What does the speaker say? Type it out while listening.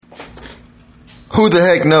Who the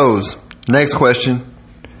heck knows? Next question.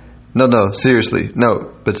 No, seriously.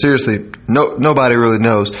 No, but seriously, nobody really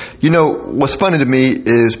knows. You know, what's funny to me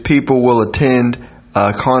is people will attend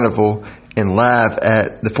a carnival and laugh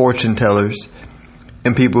at the fortune tellers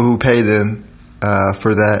and people who pay them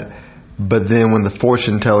for that. But then when the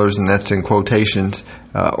fortune tellers, and that's in quotations,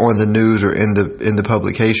 on the news or in the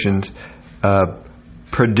publications,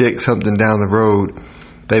 predict something down the road,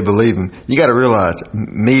 they believe them. You got to realize,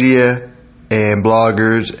 media and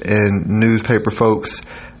bloggers and newspaper folks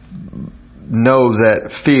know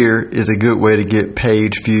that fear is a good way to get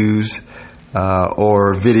page views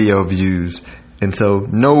or video views. And so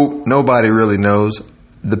nobody really knows.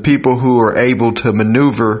 The people who are able to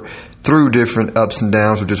maneuver through different ups and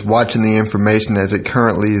downs are just watching the information as it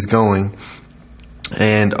currently is going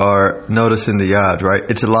and are noticing the odds, right?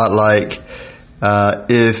 It's a lot like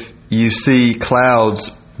if you see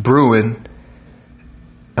clouds brewing,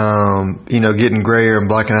 getting grayer and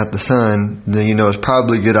blocking out the sun, then you know it's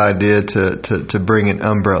probably a good idea to bring an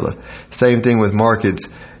umbrella. Same thing with markets.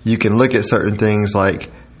 You can look at certain things like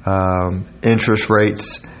interest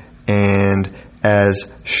rates, and as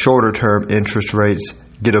shorter term interest rates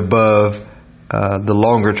get above the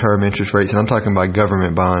longer term interest rates, and I'm talking about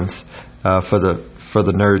government bonds for the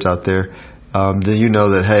nerds out there, then you know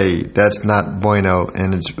that, hey, that's not bueno,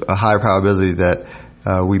 and it's a high probability that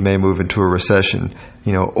we may move into a recession.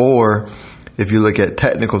 Or if you look at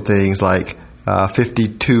technical things like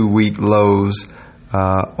 52-week lows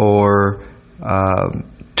or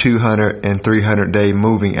 200 and 300-day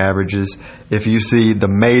moving averages, if you see the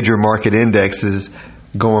major market indexes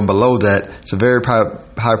going below that, it's a very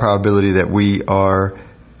high probability that we are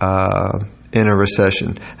in a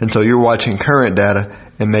recession. And so you're watching current data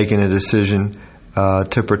and making a decision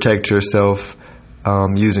to protect yourself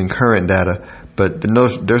using current data. But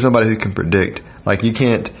there's nobody who can predict. Like you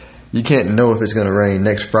can't know if it's going to rain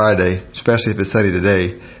next Friday, especially if it's sunny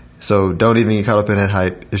today. So don't even get caught up in that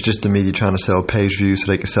hype. It's just the media trying to sell page views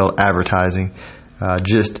so they can sell advertising.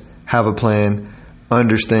 Just have a plan,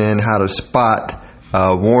 understand how to spot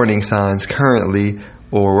warning signs currently,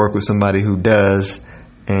 or work with somebody who does,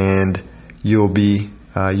 and you'll be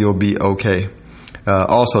okay.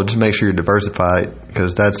 Also, just make sure you're diversified,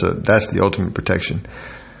 because that's the ultimate protection.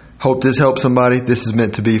 Hope this helps somebody. This is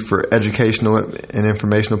meant to be for educational and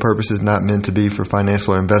informational purposes, not meant to be for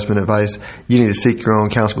financial or investment advice. You need to seek your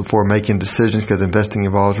own counsel before making decisions, because investing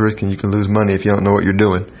involves risk and you can lose money if you don't know what you're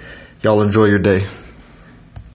doing. Y'all enjoy your day.